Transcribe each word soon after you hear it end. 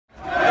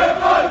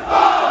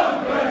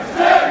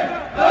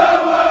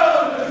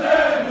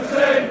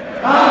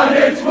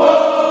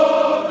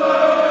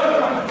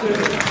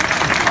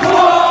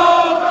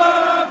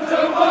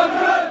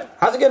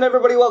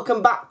everybody,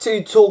 welcome back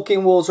to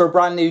Talking Wolves for a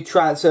brand new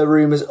transfer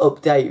rumours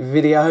update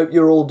video. I hope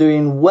you're all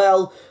doing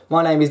well.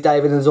 My name is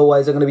David and as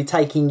always I'm going to be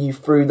taking you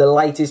through the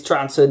latest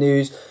transfer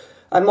news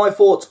and my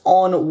thoughts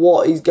on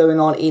what is going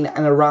on in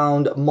and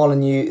around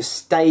Molineux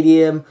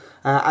Stadium.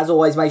 As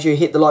always, make sure you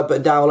hit the like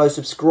button down below,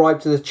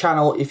 subscribe to the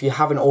channel if you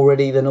haven't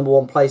already, the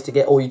 #1 place to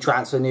get all your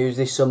transfer news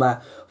this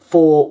summer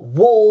for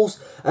Wolves.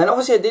 And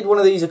obviously I did one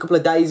of these a couple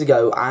of days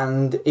ago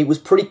and it was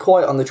pretty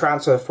quiet on the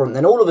transfer front.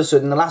 Then all of a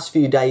sudden, the last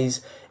few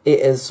days,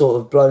 it has sort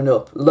of blown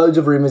up. Loads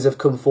of rumours have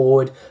come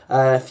forward,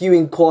 a few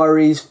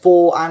inquiries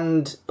for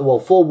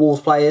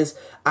Wolves players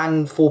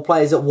and for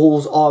players that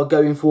Wolves are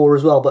going for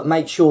as well. But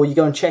make sure you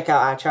go and check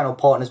out our channel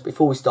partners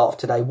before we start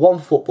today.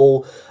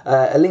 OneFootball,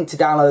 a link to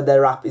download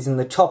their app is in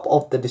the top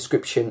of the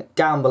description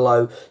down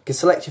below. You can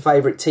select your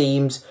favourite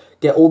teams,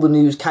 get all the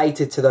news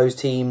catered to those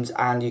teams,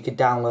 and you can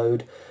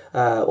download,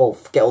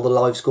 get all the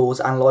live scores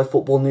and live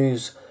football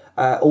news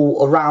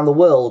all around the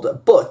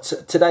world. But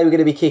today we're going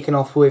to be kicking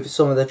off with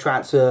some of the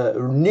transfer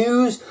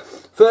news.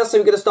 Firstly,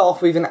 we're going to start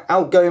off with an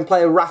outgoing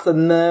player,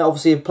 Ruben Vinagre,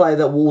 obviously a player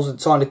that Wolves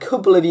had signed a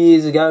couple of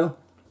years ago.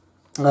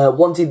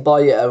 Wanted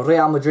by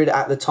Real Madrid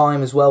at the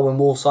time as well when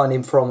Wolves signed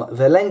him from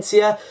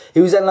Valencia. He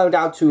was then loaned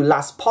out to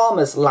Las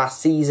Palmas last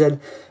season,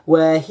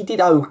 where he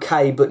did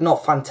okay but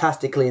not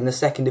fantastically in the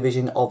second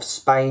division of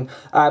Spain.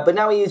 But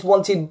now he is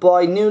wanted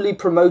by newly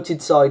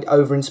promoted side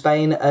over in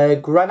Spain,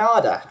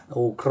 Granada.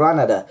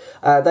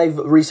 They've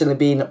recently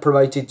been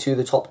promoted to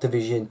the top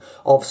division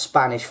of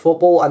Spanish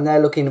football and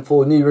they're looking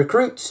for new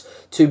recruits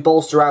to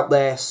bolster out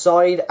their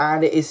side,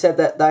 and it is said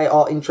that they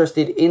are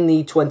interested in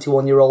the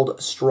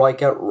 21-year-old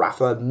striker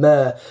Ruben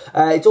Vinagre.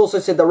 It's also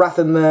said that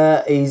Ruben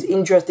Vinagre is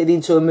interested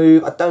into a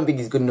move. I don't think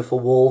he's good enough for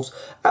Wolves.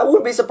 I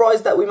wouldn't be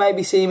surprised that we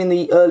maybe see him in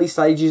the early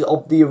stages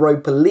of the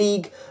Europa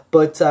League,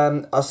 but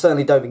I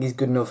certainly don't think he's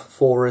good enough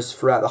for us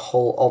throughout the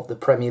whole of the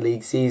Premier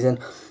League season.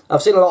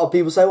 I've seen a lot of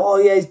people say, oh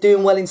yeah, he's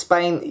doing well in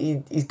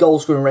Spain. His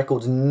goal-scoring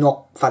record's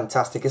not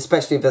fantastic,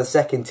 especially for the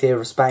second tier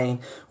of Spain,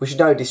 which,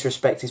 no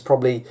disrespect, is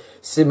probably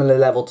similar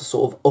level to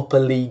sort of upper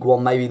League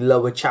One, maybe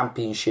lower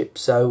Championship.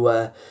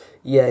 So,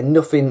 yeah,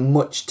 nothing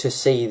much to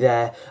see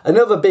there.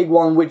 Another big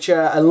one, which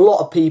a lot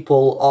of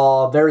people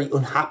are very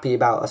unhappy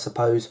about, I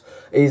suppose,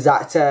 is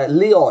that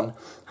Lyon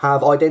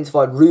have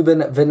identified Ruben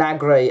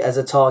Vinagre as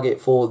a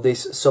target for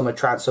this summer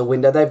transfer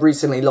window. They've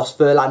recently lost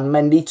Ferland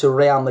Mendy to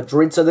Real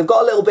Madrid, so they've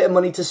got a little bit of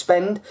money to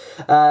spend.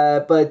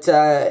 But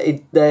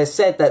they're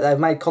said that they've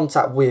made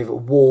contact with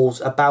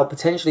Wolves about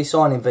potentially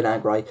signing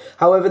Vinagre.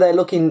 However, they're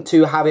looking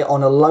to have it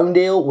on a loan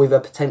deal with a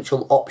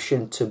potential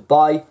option to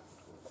buy.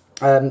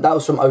 That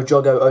was from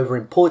Ojogo over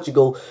in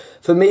Portugal.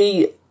 For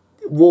me,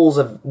 Wolves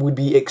would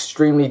be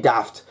extremely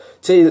daft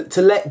to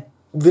let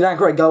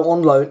Vinagre go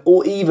on loan,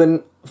 or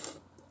even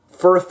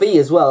for a fee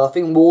as well. I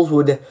think Wolves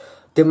would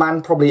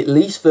demand probably at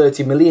least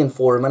 30 million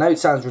for him. I know it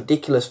sounds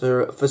ridiculous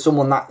for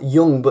someone that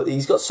young, but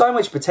he's got so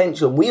much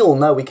potential. We all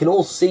know, we can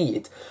all see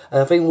it.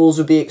 I think Wolves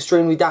would be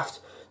extremely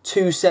daft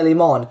to sell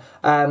him on.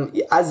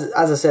 As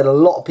I said, a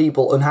lot of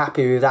people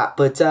unhappy with that,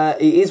 but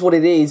it is what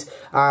it is,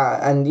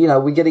 and you know,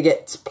 we're going to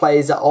get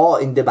players that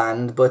are in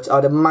demand, but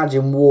I'd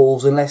imagine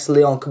Wolves, unless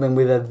Lyon come in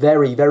with a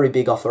very, very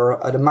big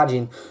offer, I'd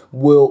imagine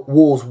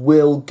Wolves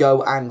will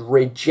go and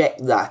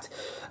reject that.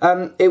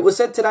 It was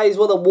said today as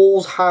well that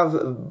Wolves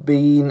have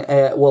been,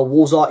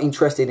 Wolves are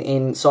interested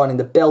in signing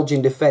the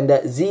Belgian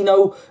defender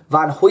Zeno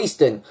Van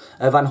Huisten.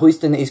 Van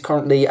Huisten is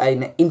currently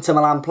an Inter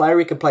Milan player.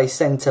 He can play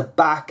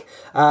centre-back,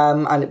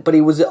 but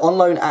he was on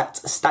loan at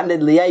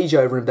Standard Liège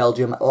over in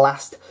Belgium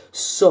last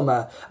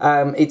summer.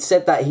 It's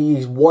said that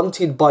he's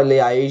wanted by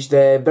Liège.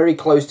 They're very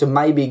close to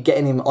maybe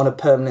getting him on a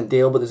permanent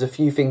deal, but there's a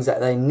few things that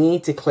they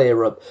need to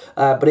clear up.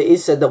 But it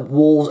is said that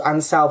Wolves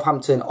and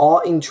Southampton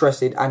are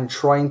interested and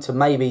trying to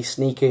maybe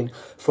sneak in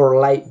for a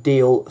late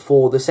deal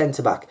for the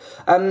centre-back.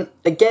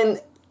 Again,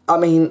 I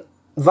mean,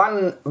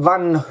 Van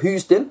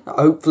Huisten,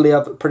 hopefully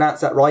I've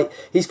pronounced that right,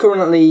 he's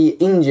currently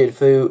injured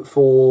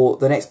for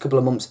the next couple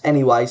of months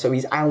anyway, so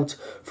he's out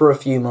for a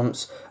few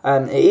months.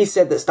 It is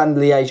said that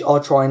Standard Liège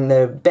are trying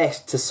their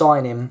best to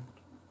sign him,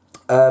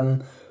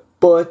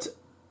 but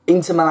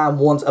Inter Milan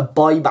wants a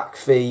buyback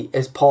fee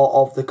as part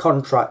of the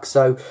contract,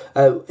 so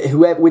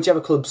whichever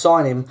club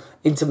sign him,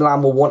 Inter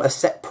Milan will want a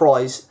set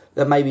price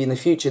that maybe in the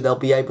future they'll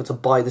be able to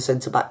buy the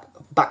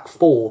centre-back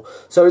for.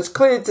 So it's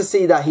clear to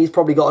see that he's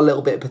probably got a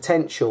little bit of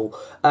potential,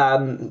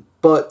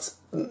 but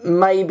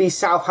maybe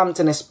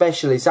Southampton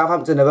especially.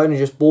 Southampton have only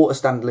just bought a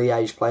Standard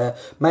Liège player.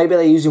 Maybe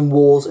they're using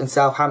Wolves and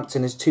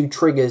Southampton as two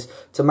triggers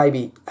to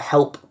maybe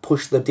help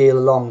push the deal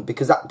along,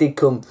 because that did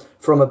come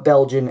from a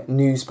Belgian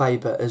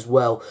newspaper as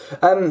well.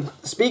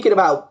 Speaking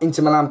about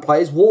Inter Milan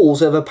players,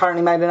 Wolves have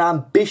apparently made an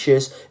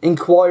ambitious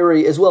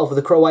inquiry as well for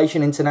the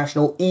Croatian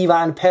international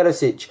Ivan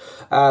Perisic.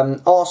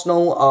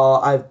 Arsenal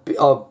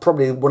are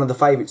probably one of the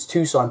favourites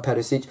to sign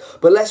Perisic,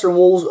 but Leicester and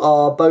Wolves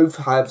are both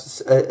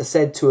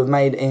said to have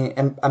made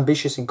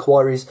ambitious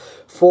inquiries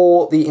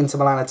for the Inter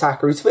Milan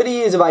attacker. He's 30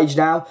 years of age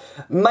now,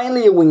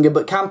 mainly a winger,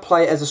 but can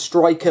play as a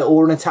striker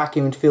or an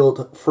attacking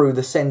midfield through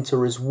the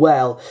centre as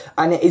well.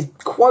 And it is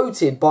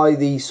quoted by by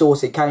the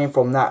source it came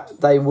from,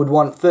 that they would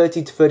want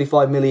 30 to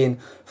 35 million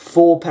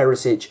for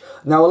Perisic.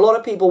 Now, a lot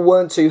of people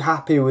weren't too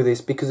happy with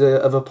this because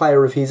of a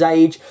player of his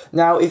age.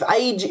 Now, if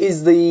age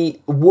is the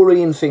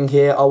worrying thing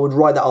here, I would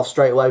write that off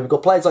straight away. We've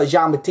got players like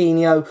Jean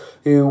Martino,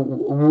 who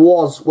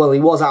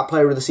was our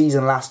player of the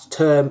season last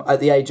term at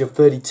the age of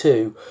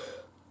 32.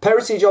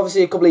 Perisic,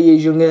 obviously a couple of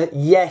years younger.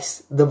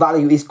 Yes, the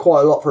value is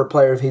quite a lot for a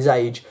player of his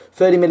age.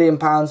 £30 million,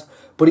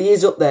 but he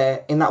is up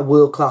there in that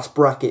world-class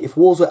bracket. If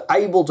Wolves were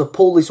able to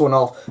pull this one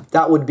off,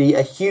 that would be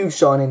a huge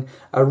signing,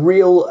 a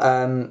real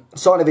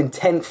sign of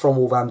intent from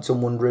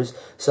Wolverhampton Wanderers.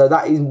 So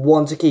that is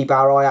one to keep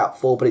our eye out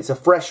for, but it's a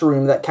fresh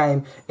rumour that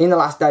came in the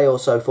last day or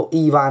so for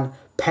Ivan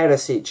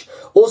Perisic.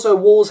 Also,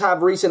 Wolves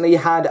have recently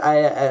had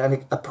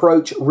an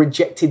approach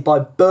rejected by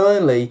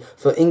Burnley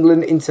for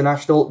England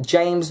international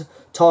James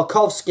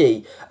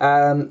Tarkowski,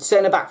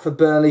 centre-back for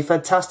Burnley,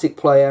 fantastic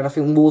player, and I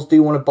think Wolves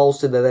do want to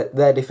bolster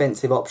their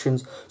defensive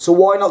options. So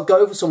why not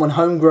go for someone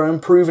homegrown,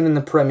 proven in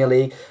the Premier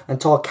League?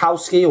 And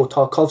Tarkowski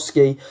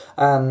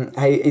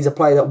is a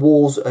player that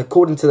Wolves,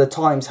 according to the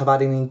Times, have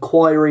had an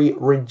inquiry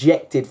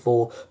rejected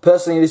for.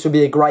 Personally, this would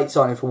be a great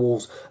signing for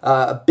Wolves.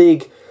 A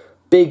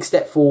big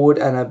step forward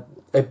and a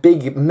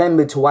big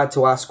member to add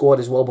to our squad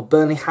as well, but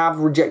Burnley have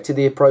rejected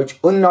the approach.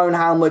 Unknown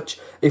how much,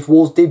 if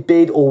Wolves did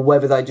bid or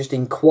whether they just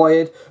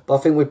inquired, but I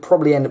think we'd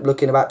probably end up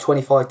looking about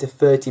 25 to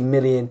 30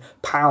 million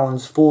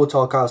pounds for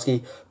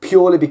Tarkowski,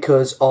 purely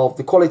because of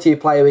the quality of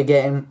player we're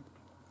getting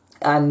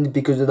and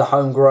because of the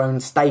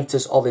homegrown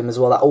status of him as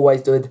well. That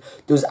always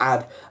does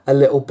add a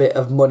little bit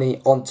of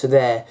money onto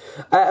there.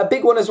 A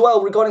big one as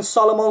well regarding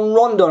Salomon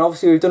Rondon.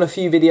 Obviously, we've done a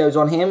few videos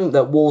on him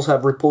that Wolves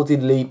have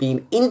reportedly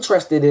been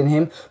interested in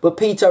him. But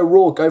Peter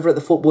O'Rourke over at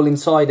the Football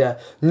Insider,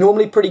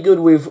 normally pretty good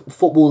with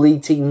Football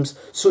League teams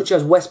such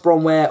as West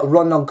Brom, where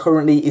Rondon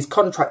currently is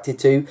contracted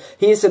to.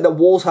 He has said that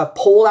Wolves have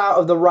pulled out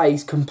of the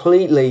race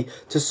completely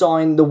to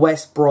sign the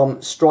West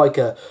Brom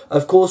striker.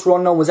 Of course,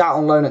 Rondon was out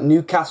on loan at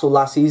Newcastle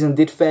last season,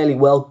 did fairly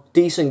well,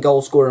 decent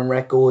goal scoring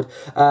record,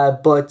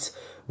 but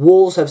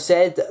Wolves have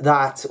said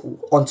that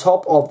on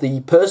top of the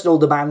personal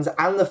demands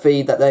and the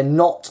fee, that they're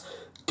not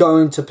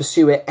going to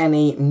pursue it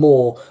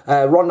anymore.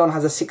 Rondon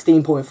has a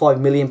 £16.5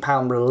 million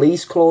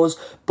release clause,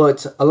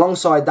 but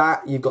alongside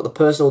that, you've got the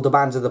personal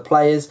demands of the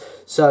players.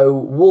 So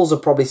Wolves are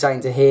probably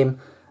saying to him,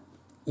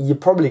 you're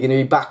probably going to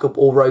be backup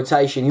or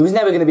rotation. He was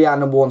never going to be our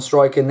 #1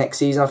 striker next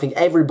season. I think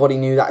everybody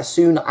knew that as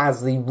soon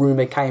as the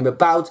rumour came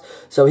about.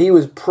 So he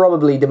was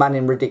probably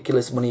demanding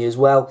ridiculous money as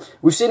well.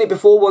 We've seen it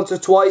before once or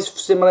twice,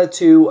 similar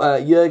to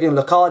Jurgen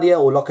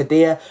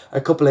Locadia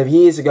a couple of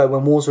years ago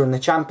when Wolves were in the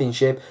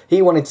Championship.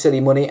 He wanted silly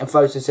money and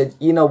Foster said,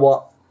 you know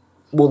what,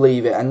 we'll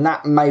leave it, and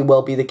that may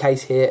well be the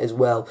case here as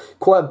well.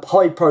 Quite a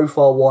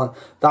high-profile one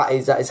that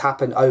has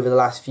happened over the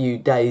last few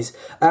days.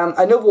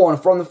 Another one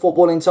from the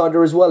Football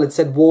Insider as well. It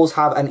said Wolves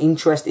have an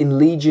interest in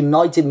Leeds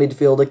United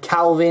midfielder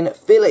Calvin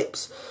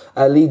Phillips.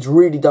 Leeds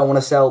really don't want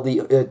to sell the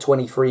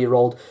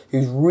 23-year-old,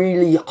 who's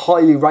really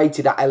highly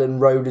rated at Ellen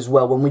Road as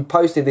well. When we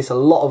posted this, a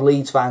lot of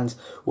Leeds fans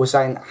were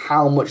saying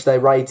how much they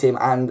rate him,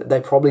 and they're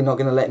probably not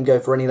going to let him go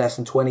for any less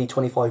than 20,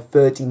 25,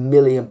 30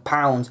 million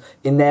pounds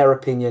in their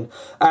opinion.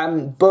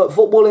 But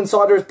Football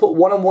Insider has put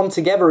one and one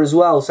together as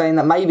well, saying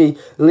that maybe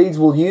Leeds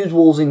will use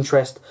Wolves'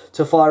 interest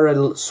to fire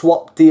a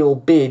swap deal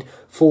bid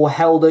for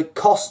Helder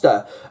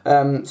Costa.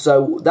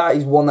 So that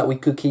is one that we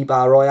could keep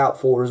our eye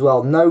out for as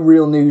well. No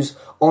real news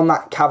on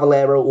that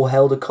Cavallero or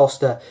Helder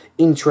Costa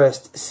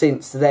interest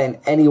since then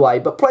anyway.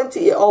 But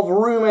plenty of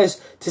rumours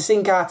to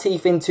sink our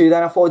teeth into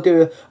then. I thought I'd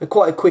do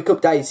quite a quick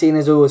update, seeing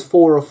as there was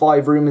 4 or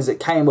 5 rumours that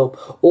came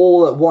up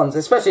all at once,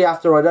 especially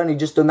after I'd only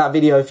just done that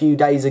video a few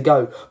days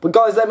ago. But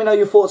guys, let me know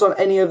your thoughts on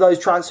any of those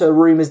transfer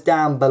rumours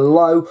down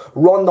below.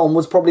 Rondon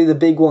was probably the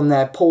big one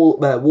there.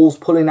 Wolves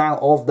pulling out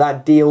of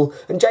that deal.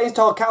 And James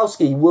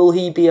Tarkowski, will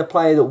he be a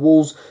player that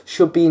Wolves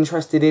should be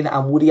interested in,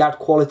 and would he add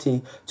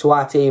quality to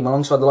our team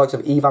alongside the likes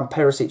of Ivan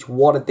Perisic?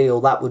 What a deal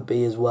that would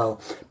be as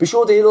well. Be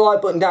sure to hit the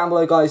like button down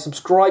below, guys.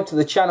 Subscribe to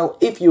the channel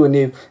if you are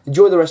new.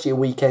 Enjoy the rest of your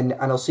weekend,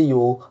 and I'll see you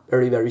all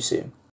very, very soon.